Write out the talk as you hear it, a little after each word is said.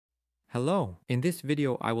Hello! In this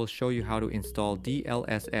video I will show you how to install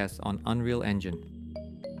DLSS on Unreal Engine.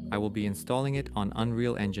 I will be installing it on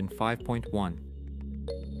Unreal Engine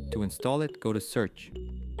 5.1. To install it, go to Search.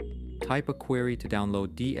 Type a query to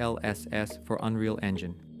download DLSS for Unreal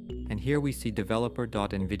Engine. And here we see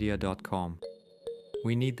developer.nvidia.com.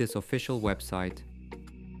 We need this official website.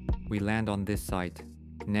 We land on this site.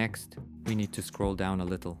 Next, we need to scroll down a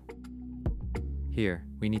little. Here,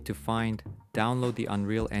 we need to find Download the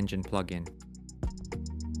Unreal Engine plugin.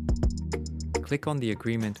 Click on the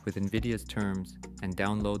agreement with NVIDIA's terms and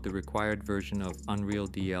download the required version of Unreal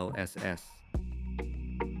DLSS.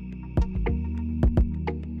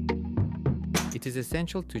 It is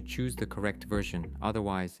essential to choose the correct version,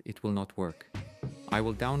 otherwise it will not work. I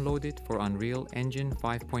will download it for Unreal Engine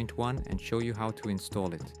 5.1 and show you how to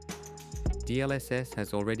install it. DLSS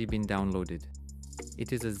has already been downloaded.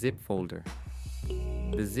 It is a zip folder.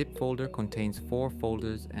 The zip folder contains 4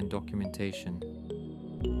 folders and documentation.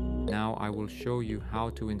 Now I will show you how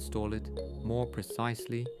to install it more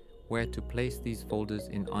precisely, where to place these folders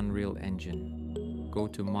in Unreal Engine. Go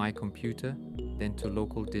to My Computer, then to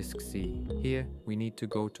Local Disk C. Here we need to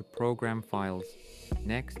go to Program Files.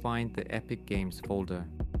 Next, find the Epic Games folder.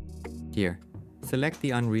 Here, select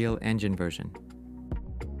the Unreal Engine version.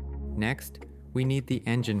 Next, we need the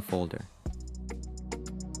Engine folder.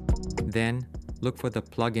 Then, look for the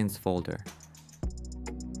Plugins folder.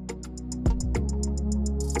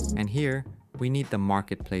 And here, we need the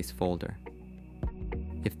Marketplace folder.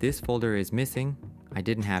 If this folder is missing, I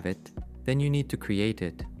didn't have it, then you need to create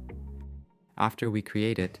it. After we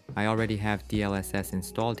create it, I already have DLSS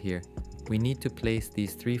installed here. We need to place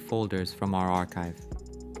these 3 folders from our archive.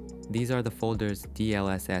 These are the folders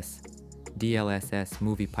DLSS, DLSS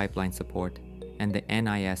Movie Pipeline Support, and the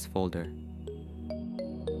NIS folder.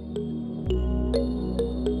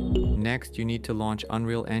 Next, you need to launch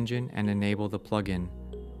Unreal Engine and enable the plugin.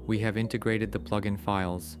 We have integrated the plugin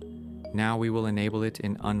files. Now we will enable it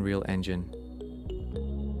in Unreal Engine.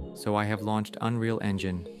 So I have launched Unreal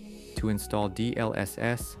Engine. To install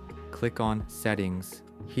DLSS, click on Settings.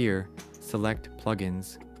 Here, select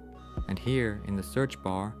Plugins. And here in the search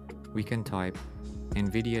bar, we can type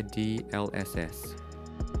NVIDIA DLSS.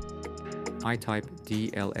 I type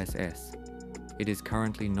DLSS. It is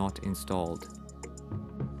currently not installed.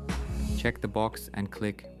 Check the box and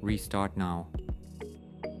click Restart Now.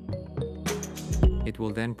 It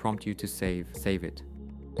will then prompt you to save it.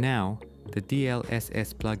 Now, the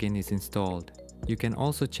DLSS plugin is installed. You can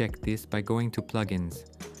also check this by going to Plugins,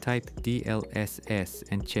 type DLSS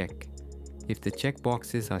and check. If the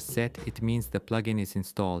checkboxes are set, it means the plugin is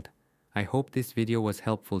installed. I hope this video was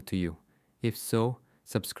helpful to you. If so,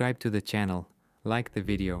 subscribe to the channel, like the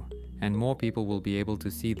video, and more people will be able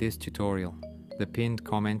to see this tutorial. The pinned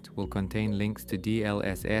comment will contain links to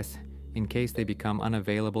DLSS in case they become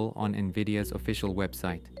unavailable on NVIDIA's official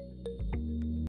website.